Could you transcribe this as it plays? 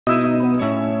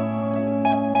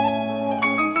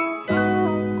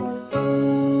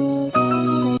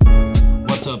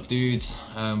dudes,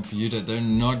 for you that do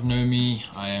not know me,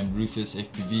 I am Rufus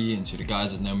FPV, and to the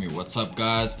guys that know me, what's up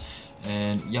guys?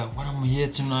 And yeah, what I'm here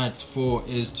tonight for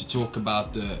is to talk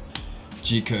about the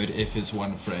GcodeFpv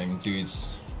fs1 frame. Dudes,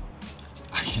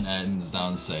 I can hands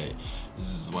down say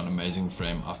this is one amazing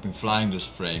frame. I've been flying this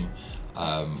frame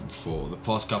for the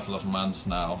past couple of months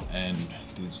now, and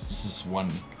dudes, this is one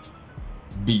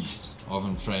beast of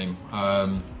a frame.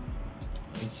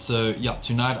 So yeah,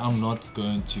 tonight I'm not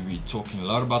going to be talking a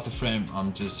lot about the frame.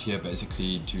 I'm just here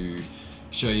basically to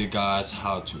show you guys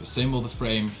how to assemble the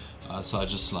frame. So I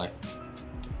just like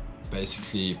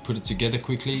basically put it together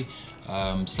quickly,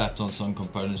 slapped on some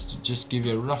components to just give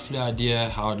you a roughly idea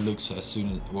how it looks as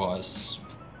soon as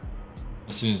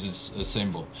it's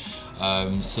assembled.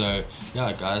 So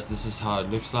yeah guys, this is how it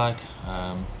looks like.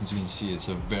 As you can see, it's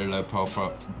a very low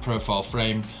profile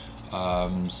frame.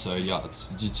 So yeah, it's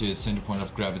due to its center point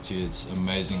of gravity, it's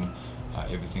amazing.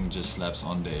 Everything just slaps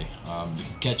on there. You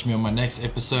can catch me on my next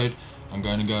episode. I'm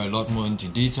going to go a lot more into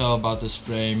detail about this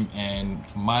frame and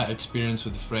my experience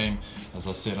with the frame. As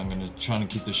I said, I'm going to try and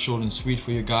keep this short and sweet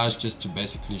for you guys, just to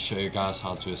basically show you guys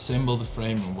how to assemble the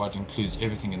frame and what includes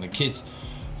everything in the kit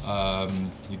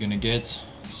you're gonna get.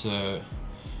 So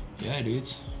yeah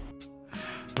dudes.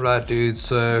 Right dudes,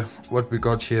 so what we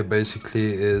got here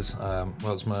basically is well,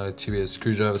 it's my 2S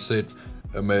screwdriver set.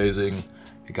 Amazing,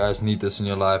 you guys need this in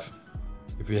your life.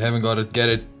 If you haven't got it, get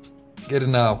it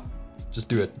now, just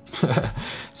do it.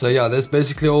 So yeah, that's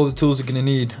basically all the tools you're gonna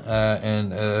need,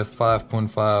 and a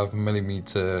 5.5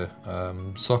 millimeter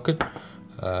socket,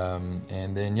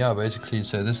 and then yeah, basically,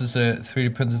 so this is a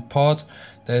 3D printed part.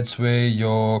 That's where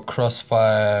your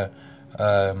crossfire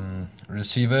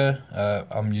receiver,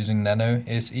 I'm using Nano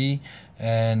SE,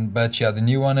 but yeah, the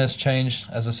new one has changed.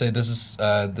 As I said, this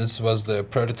was the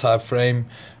prototype frame,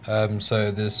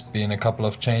 so there's been a couple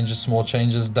of small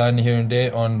changes done here and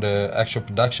there on the actual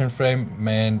production frame,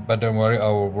 man, but don't worry, I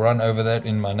will run over that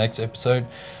in my next episode.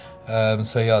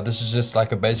 So yeah, this is just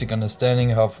like a basic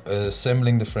understanding of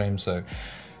assembling the frame. So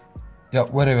yeah,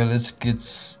 whatever, let's get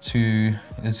to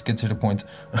the point.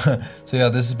 So yeah,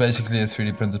 this is basically a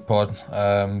 3D printed part.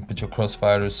 Put your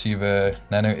crossfire receiver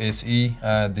Nano SE.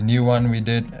 The new one we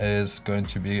did is going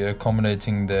to be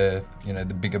accommodating the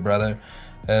the bigger brother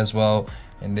as well.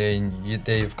 And then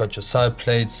you've got your side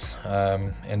plates,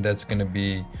 and that's going to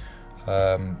be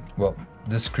well,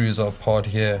 the screws are part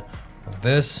here of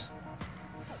this.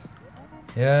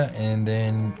 Yeah, and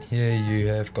then here you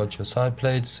have got your side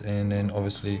plates, and then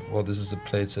obviously, well, this is the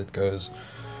plates that goes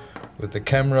with the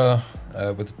camera,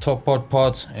 with the top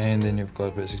part, and then you've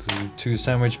got basically 2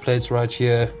 sandwich plates right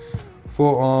here,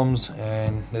 4 arms,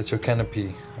 and that's your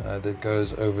canopy that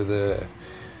goes over the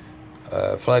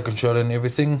flight controller and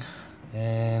everything.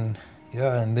 And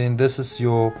yeah, and then this is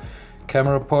your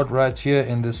camera part right here,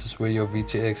 and this is where your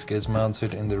VTX gets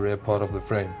mounted in the rear part of the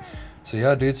frame. So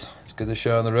yeah dudes, let's get the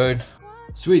show on the road.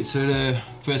 Sweet, so the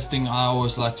first thing I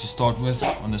always like to start with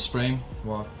on this frame,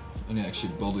 well, I've only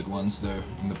actually built it once though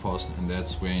in the past, and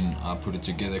that's when I put it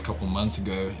together a couple months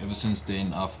ago. Ever since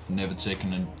then I've never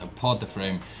taken it apart the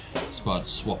frame. It's about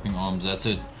swapping arms, that's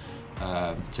it.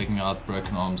 Taking out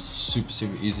broken arms, super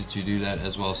easy to do that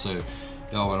as well. So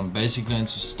yeah, what I'm basically going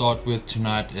to start with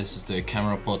tonight is the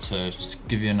camera part. So just to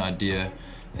give you an idea,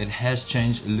 it has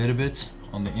changed a little bit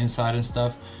on the inside and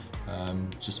stuff.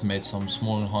 Just made some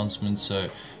small enhancements. So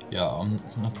yeah, I'm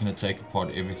not going to take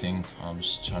apart everything. I'm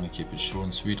just trying to keep it short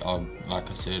and sweet. Like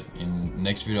I said, in the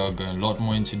next video I'll go a lot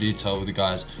more into detail with you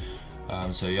guys.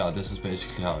 So yeah, this is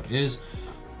basically how it is.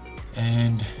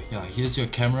 And yeah, here's your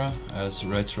camera. It's a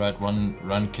Rotorite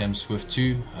Runcam Swift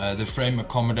 2. The frame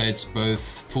accommodates both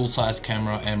full-size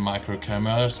camera and micro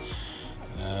cameras.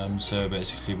 So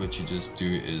basically what you just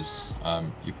do is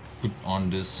you put on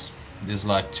this. There's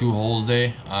like 2 holes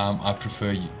there. I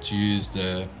prefer to use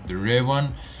the rear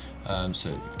one, so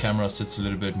the camera sits a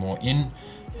little bit more in,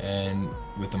 and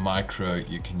with the micro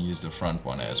you can use the front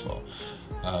one as well.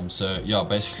 So yeah,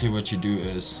 basically what you do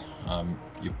is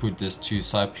you put these 2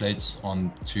 side plates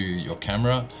onto your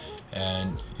camera,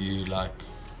 and you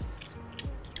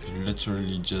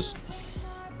literally just give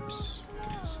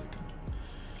me a second,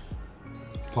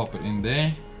 pop it in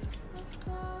there.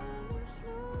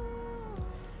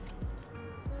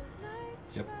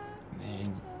 Yep,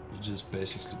 and you just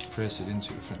basically press it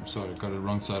into the frame. Sorry, I got it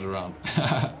wrong side around.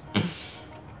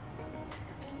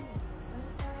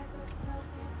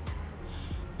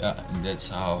 Yeah, and that's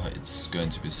how it's going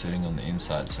to be sitting on the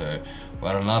inside. So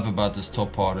what I love about this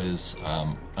top part is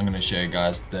I'm going to show you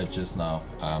guys that just now.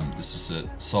 This is a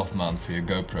soft mount for your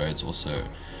GoPro. It's also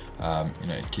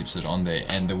it keeps it on there,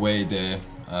 and the way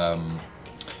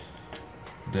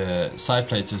the side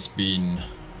plate has been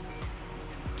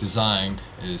designed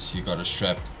is you got a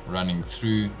strap running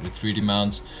through the 3D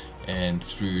mount and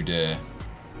through the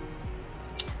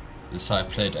side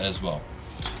plate as well.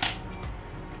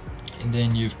 And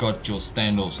then you've got your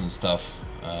standoffs and stuff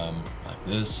like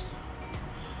this.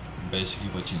 And basically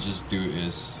what you just do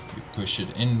is you push it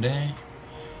in there.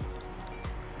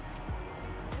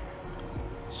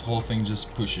 This whole thing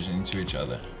just pushes into each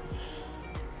other.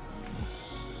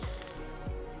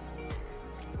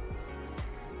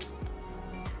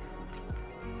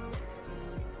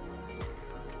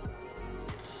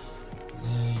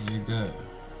 There you go.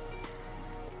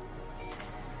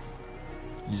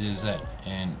 There's that,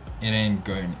 and it ain't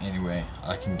going anywhere.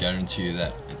 I can guarantee you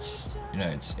that. It's, you know,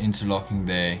 it's interlocking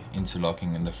there,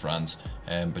 interlocking in the front,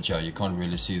 but yeah, you can't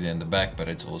really see there in the back, but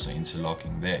it's also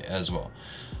interlocking there as well.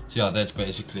 So yeah, that's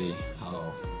basically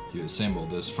how you assemble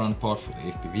this front part for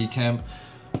the FPV cam.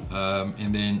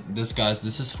 And then this, guys,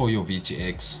 this is for your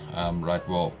VTX, right?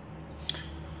 Well,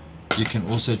 you can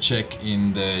also check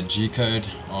in the G-code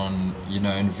on, you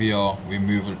know, in VR we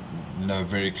move it, you know,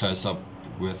 very close up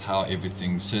with how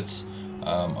everything sits.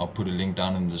 I'll put a link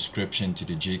down in the description to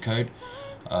the G-code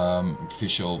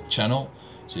official channel,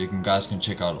 so you guys can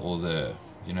check out all the,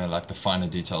 you know, like the finer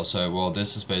details. So well,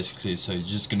 this is basically, so you're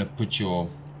just gonna put your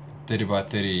 30 by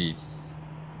 30, you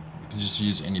can just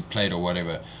use any plate or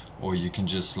whatever, or you can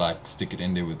just like stick it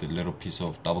in there with a little piece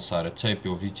of double-sided tape,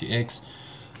 your VTX.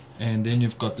 And then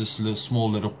you've got this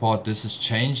small little part. This is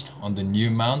changed on the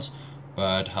new mount,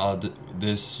 but how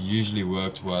this usually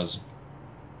worked was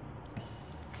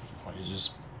you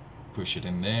just push it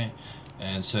in there,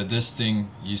 and so this thing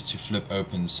used to flip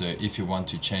open. So if you want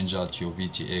to change out your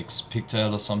VTX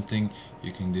pigtail or something,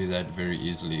 you can do that very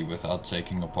easily without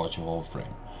taking apart your whole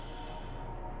frame.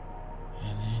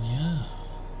 And then yeah,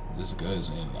 this goes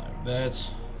in like that.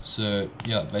 So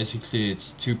yeah, basically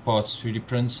it's 2 parts 3D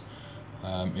prints.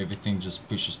 Everything just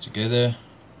pushes together,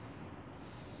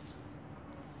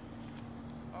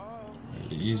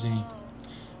 really easy.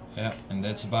 Yeah, and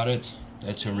that's about it.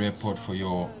 That's your rear port for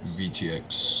your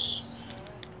VTX.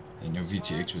 Then your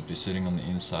VTX would be sitting on the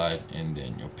inside, and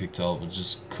then your pigtail would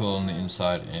just curl on the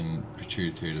inside and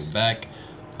protrude through the back.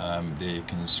 There you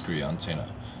can screw your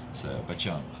antenna. So, but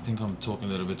yeah, I think I'm talking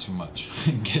a little bit too much,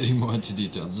 getting more into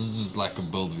details. This is like a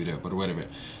build video, but whatever.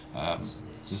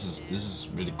 This is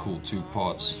really cool, 2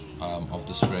 parts of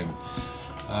this frame.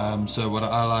 So what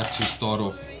I like to start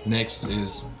off next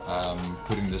is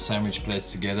putting the sandwich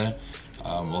plates together.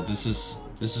 Well, this is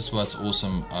what's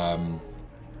awesome.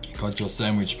 You got your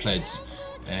sandwich plates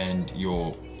and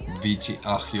your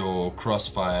your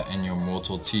Crossfire and your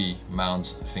Mortal T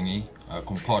mount thingy,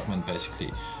 compartment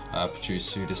basically,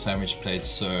 produced through the sandwich plates.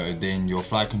 So then your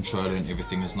flight controller and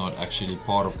everything is not actually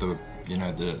part of the, you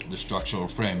know, the structural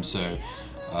frame. So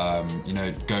you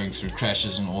know, going through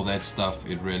crashes and all that stuff,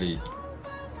 it really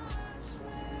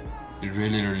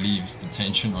relieves the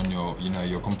tension on your, you know,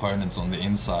 your components on the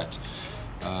inside.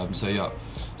 So yeah,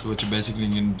 so what you're basically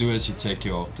going to do is you take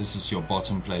your, this is your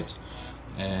bottom plate,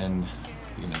 and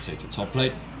you're going to take your top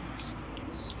plate.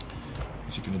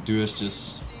 What you're going to do is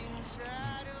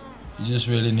you just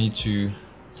really need to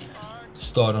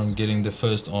start on getting the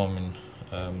first arm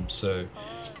in. So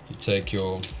you take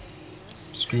your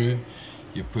screw,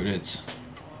 you put it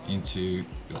into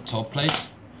your top plate,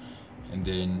 and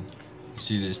then you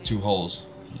see there's 2 holes.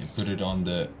 You put it on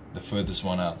the furthest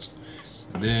one out.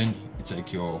 And then you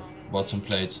take your bottom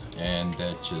plate, and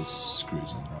that just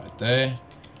screws in right there.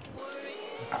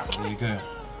 There you go.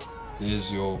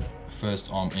 There's your first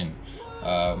arm in.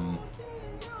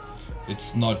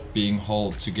 It's not being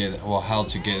held together or held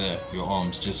together, your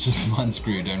arms, just with 1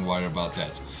 screw. Don't worry about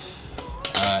that.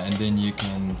 And then you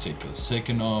can take your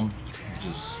second arm,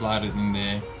 just slide it in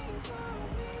there.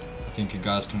 I think you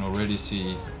guys can already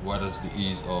see what is the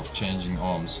ease of changing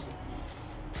arms.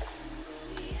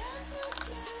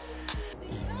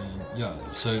 Yeah,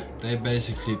 so they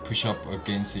basically push up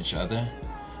against each other.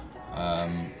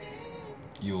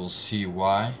 You'll see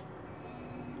why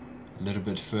a little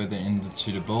bit further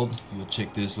into the build. You'll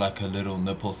check there's like a little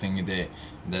nipple thingy there,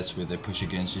 and that's where they push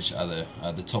against each other.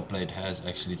 The top plate has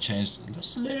actually changed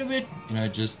just a little bit, you know,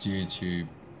 just due to, you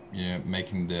know,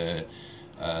 making the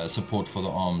support for the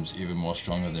arms even more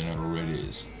stronger than it already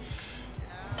is.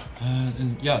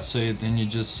 And yeah, so then you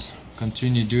just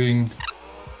continue doing.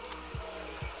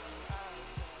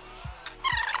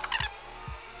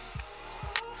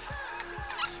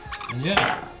 And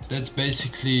yeah, that's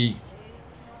basically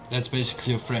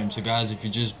your frame. So guys, if you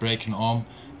just break an arm,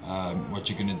 what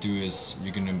you're gonna do is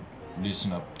you're gonna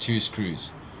loosen up 2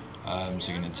 screws. So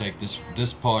you're gonna take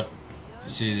this part.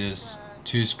 You see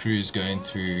 2 screws going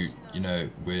through, you know,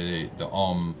 where the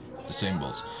arm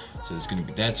assembles. So it's going to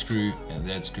be that screw and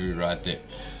that screw right there.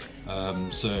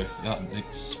 So yeah,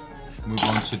 let's move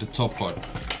on to the top part.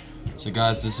 So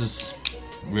guys, this is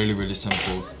really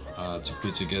simple to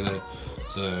put together.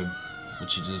 So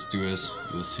what you just do is,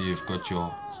 you'll see you've got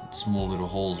your small little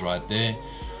holes right there.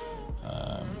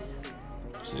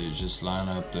 So you just line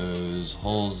up those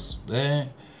holes there,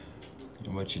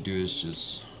 and what you do is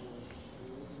just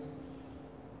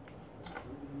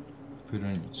put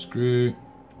on your screw.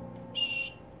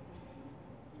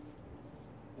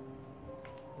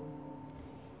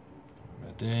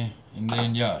 Right there, and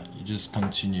then yeah, you just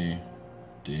continue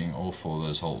doing all 4 of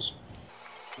those holes.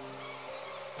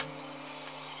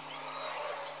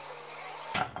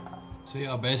 So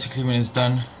yeah, basically when it's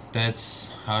done, that's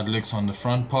how it looks on the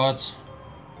front parts.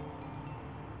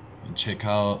 And check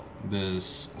how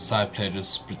this side plate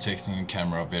is protecting the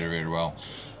camera very well.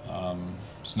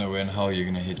 There's no way in hell you're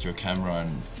gonna hit your camera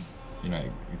and, you know,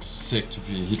 except if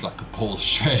you hit like a pole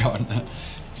straight on.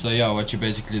 So yeah, what you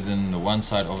basically then on the one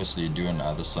side, obviously you do on the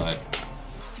other side.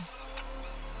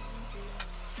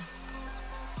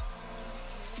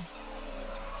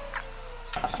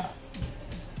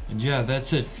 And yeah,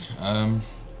 that's it.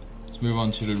 Let's move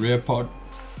on to the rear part.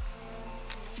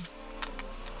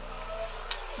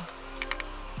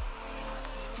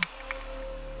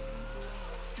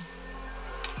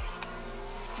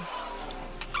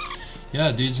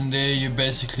 Yeah, dudes, in there you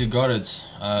basically got it.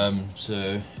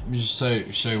 So let me just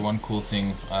show you one cool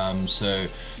thing. So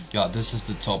yeah, this is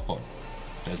the top part.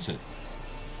 That's it.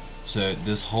 So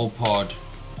this whole part,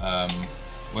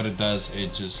 what it does,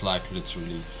 it just like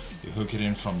literally you hook it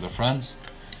in from the front.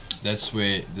 That's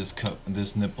where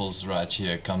this nipples right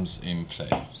here comes in play.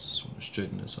 Just want to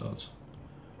straighten this out.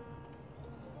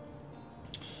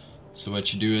 So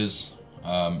what you do is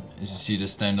you see the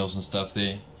standoffs and stuff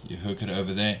there, you hook it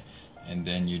over there, and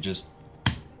then you just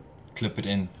clip it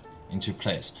into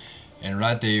place. And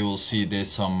right there you will see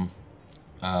there's some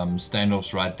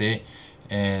standoffs right there,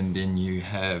 and then you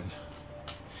have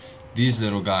these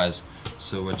little guys.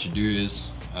 So what you do is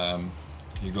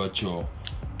you got your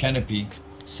canopy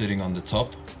sitting on the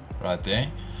top right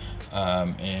there,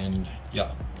 and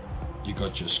yeah, you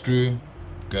got your screw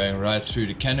going right through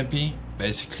the canopy,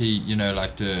 basically, you know,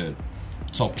 like the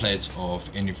top plates of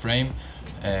any frame.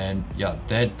 And yeah,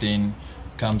 that then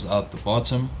comes out the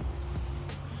bottom,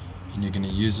 and you're going to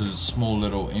use a small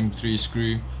little M3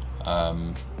 screw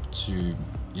to,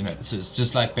 you know, so it's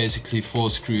just like basically 4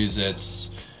 screws that's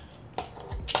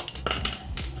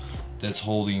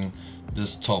holding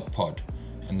this top part.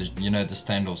 And the, you know, the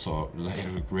standoffs are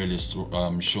really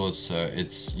short, so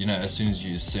it's, you know, as soon as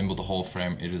you assemble the whole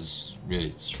frame, it's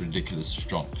ridiculously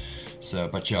strong. So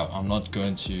but yeah, I'm not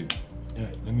going to, yeah,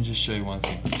 let me just show you one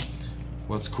thing.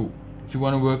 What's cool, if you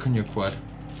want to work on your quad,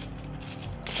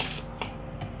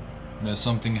 you know,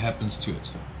 something happens to it.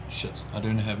 Shit, I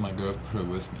don't have my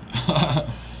GoPro with me.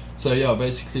 So yeah,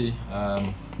 basically,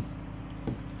 I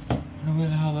don't know where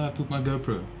the hell did I put my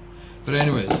GoPro. But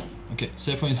anyways, okay,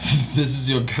 say for instance this is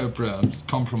your GoPro. I'm just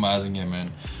compromising here,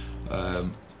 man.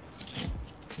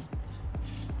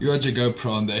 You got your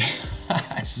GoPro on there.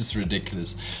 It's just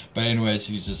ridiculous. But anyways,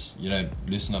 you just, you know,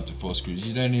 loosen up the 4 screws.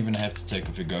 You don't even have to take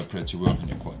off your GoPro to work on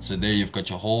your quad. So there you've got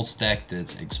your whole stack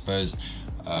that's exposed.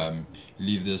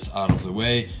 Leave this out of the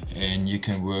way, and you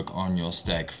can work on your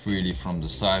stack freely from the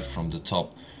side, from the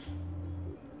top,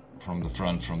 from the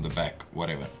front, from the back,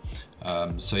 whatever.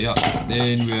 So yeah,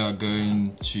 then we are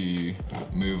going to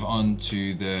move on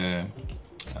to the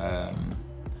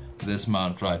this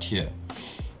mount right here.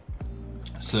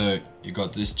 So you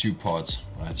got these 2 parts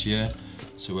right here.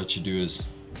 So what you do is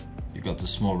you got the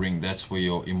small ring, that's where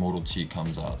your Immortal T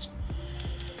comes out.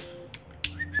 So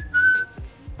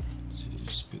you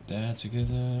just put that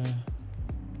together.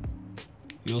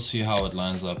 You'll see how it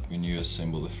lines up when you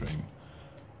assemble the frame.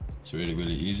 It's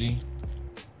really easy.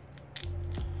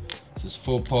 There's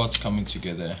 4 parts coming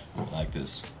together like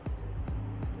this.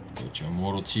 Got your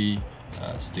Immortal T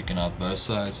sticking out both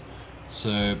sides.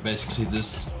 So basically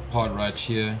this part right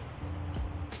here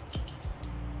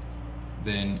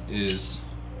then is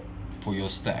for your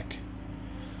stack.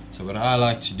 So what I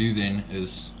like to do then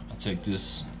is I take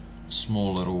this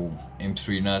small little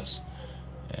M3 nuts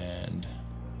and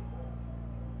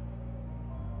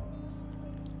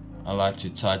I like to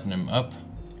tighten them up.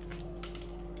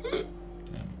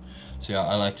 So yeah,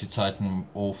 I like to tighten them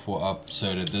all 4 up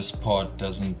so that this part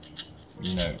doesn't,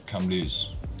 you know, come loose.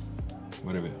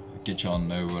 Whatever, get you all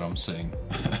know what I'm saying.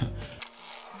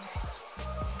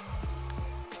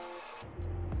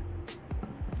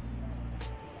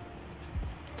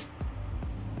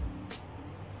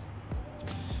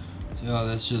 Yeah,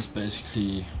 that's just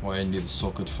basically what I need the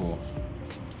socket for.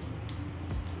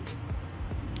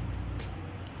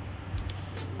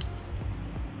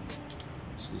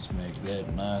 Just make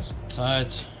that nice and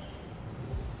tight.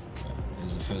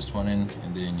 There's the first one in,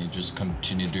 and then you just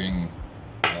continue doing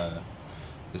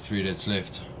the 3 that's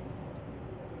left.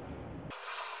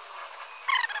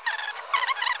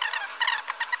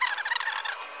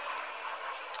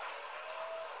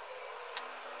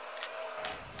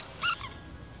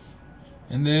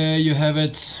 And there you have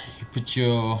it. You put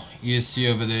your ESC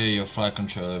over there, your flight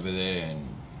control over there, and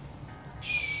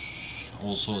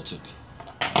all sorted.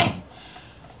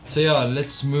 So yeah,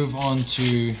 let's move on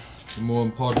to the more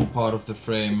important part of the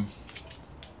frame.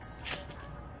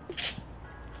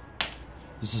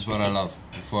 This is what I love.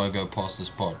 Before I go past this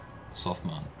part, soft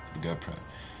mount, the GoPro.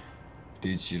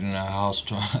 Dudes, you don't know how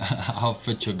strong, how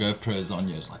fit your GoPro is on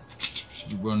you. It's like,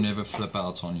 it will never flip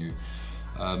out on you.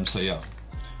 So yeah.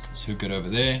 Let's hook it over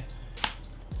there,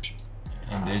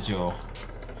 and there's your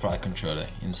flight controller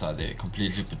inside there,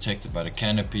 completely protected by the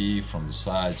canopy from the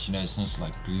sides. You know, it's not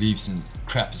like leaves and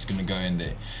crap is gonna go in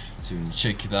there. So when you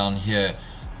check it down here,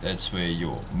 that's where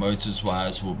your motors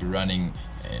wires will be running,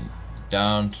 and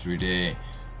down through there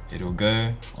it'll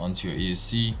go onto your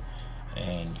ESC.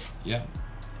 And yeah,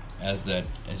 as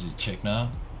you check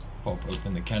now, pop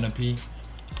open the canopy,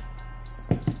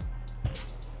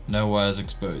 no wires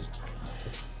exposed.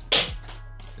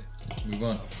 Move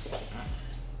on.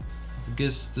 I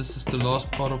guess this is the last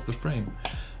part of the frame.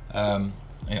 Yeah,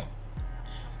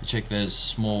 you check those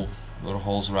small little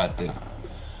holes right there.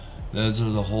 Those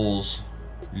are the holes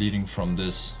leading from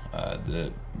this,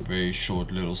 the very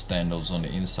short little standoffs on the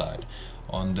inside.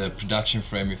 On the production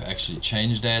frame we've actually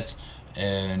changed that,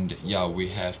 and yeah, we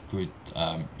have put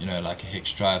you know, like a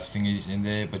hex drive thingies in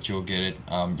there, but you'll get it,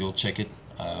 you'll check it.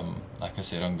 Like I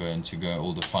said, I'm going to go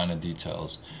all the finer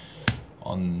details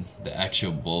on the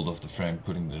actual build of the frame,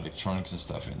 putting the electronics and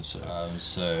stuff in.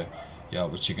 So yeah,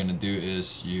 what you're gonna do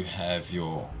is you have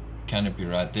your canopy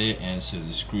right there, and so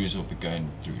the screws will be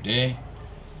going through there.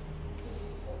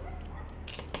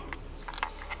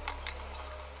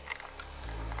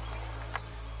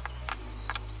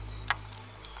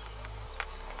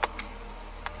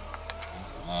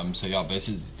 So yeah,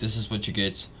 basically this is what you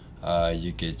get.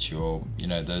 You get your, you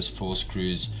know, those 4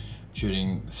 screws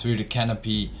shooting through the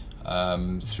canopy,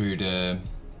 through the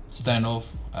standoff,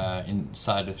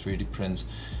 inside the 3D prints,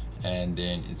 and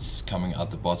then it's coming out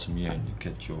the bottom here, and you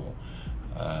get your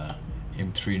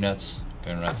M3 nuts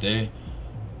going right there,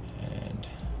 and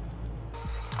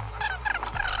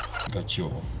you got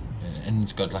your, and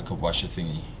it's got like a washer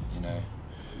thingy, you know,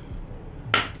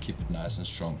 keep it nice and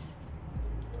strong,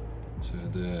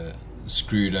 so the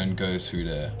screw don't go through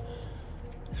the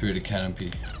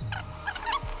canopy.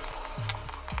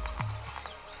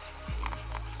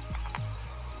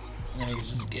 And you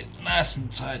just get nice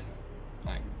and tight,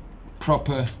 like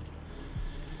proper,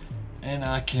 and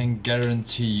I can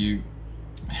guarantee you,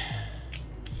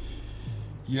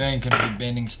 you ain't gonna be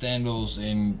bending standalls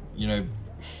and, you know,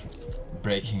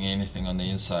 breaking anything on the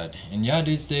inside. And yeah,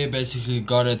 dudes, there basically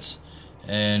got it.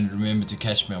 And remember to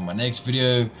catch me on my next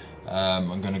video.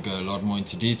 I'm gonna go a lot more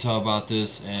into detail about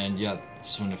this, and yeah,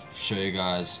 just want to show you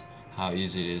guys how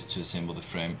easy it is to assemble the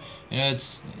frame. You know,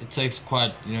 it takes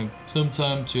quite, you know, some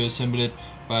time to assemble it,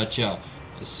 but yeah,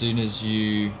 as soon as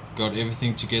you got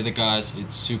everything together, guys,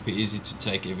 it's super easy to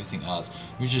take everything out.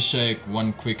 Let me just show you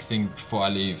one quick thing before I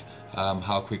leave,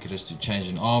 how quick it is to change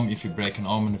an arm if you break an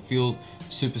arm in the field.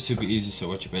 Super easy. So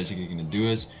what you're basically going to do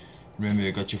is, remember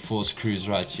you got your 4 screws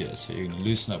right here, so you're going to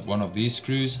loosen up one of these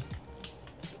screws.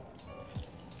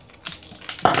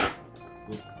 A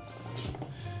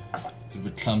little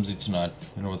bit clumsy tonight, I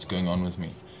don't know what's going on with me.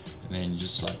 And then you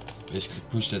just like basically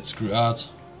push that screw out.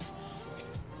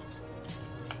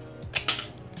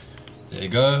 There you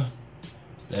go,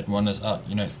 that one is out.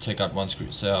 You know, take out one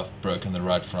screw. Say I've broken the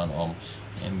right front arm,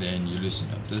 and then you loosen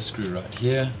up this screw right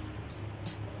here.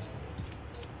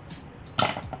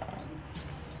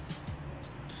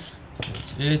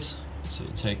 That's it. So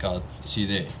you take out, you see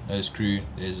there, no screw,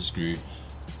 there's a screw.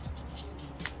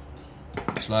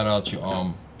 Slide out your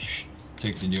arm,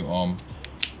 take the new arm,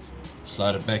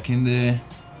 slide it back in there.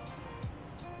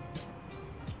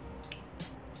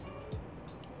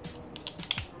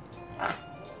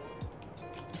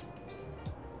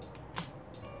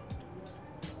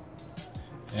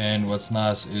 And what's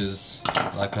nice is,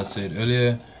 like I said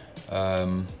earlier,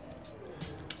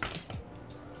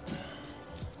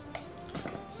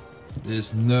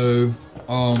 there's no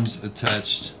arms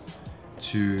attached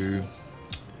to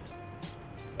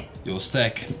your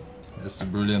stack. That's the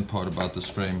brilliant part about this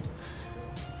frame.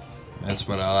 That's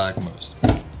what I like most.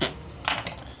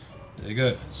 There you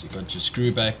go. So you got your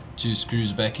screw back, 2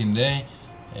 screws back in there,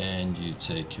 and you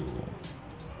take your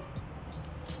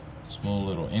small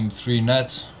little M3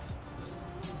 nut,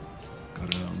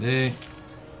 got it on there,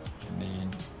 and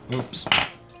then oops,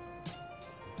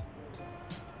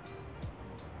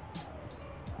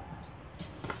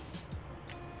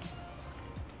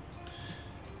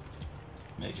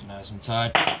 make it nice and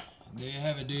tight. And there you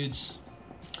have it, dudes.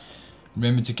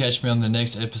 Remember to catch me on the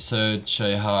next episode, show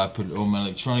you how I put all my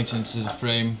electronics into the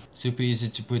frame. Super easy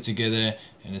to put together,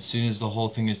 and as soon as the whole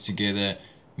thing is together,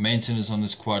 maintenance on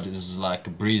this quad is like a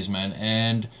breeze, man.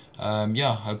 And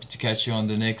yeah, hope to catch you on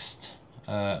the next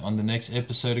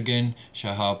episode again,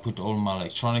 show how I put all my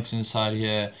electronics inside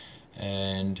here,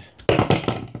 and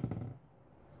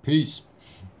peace.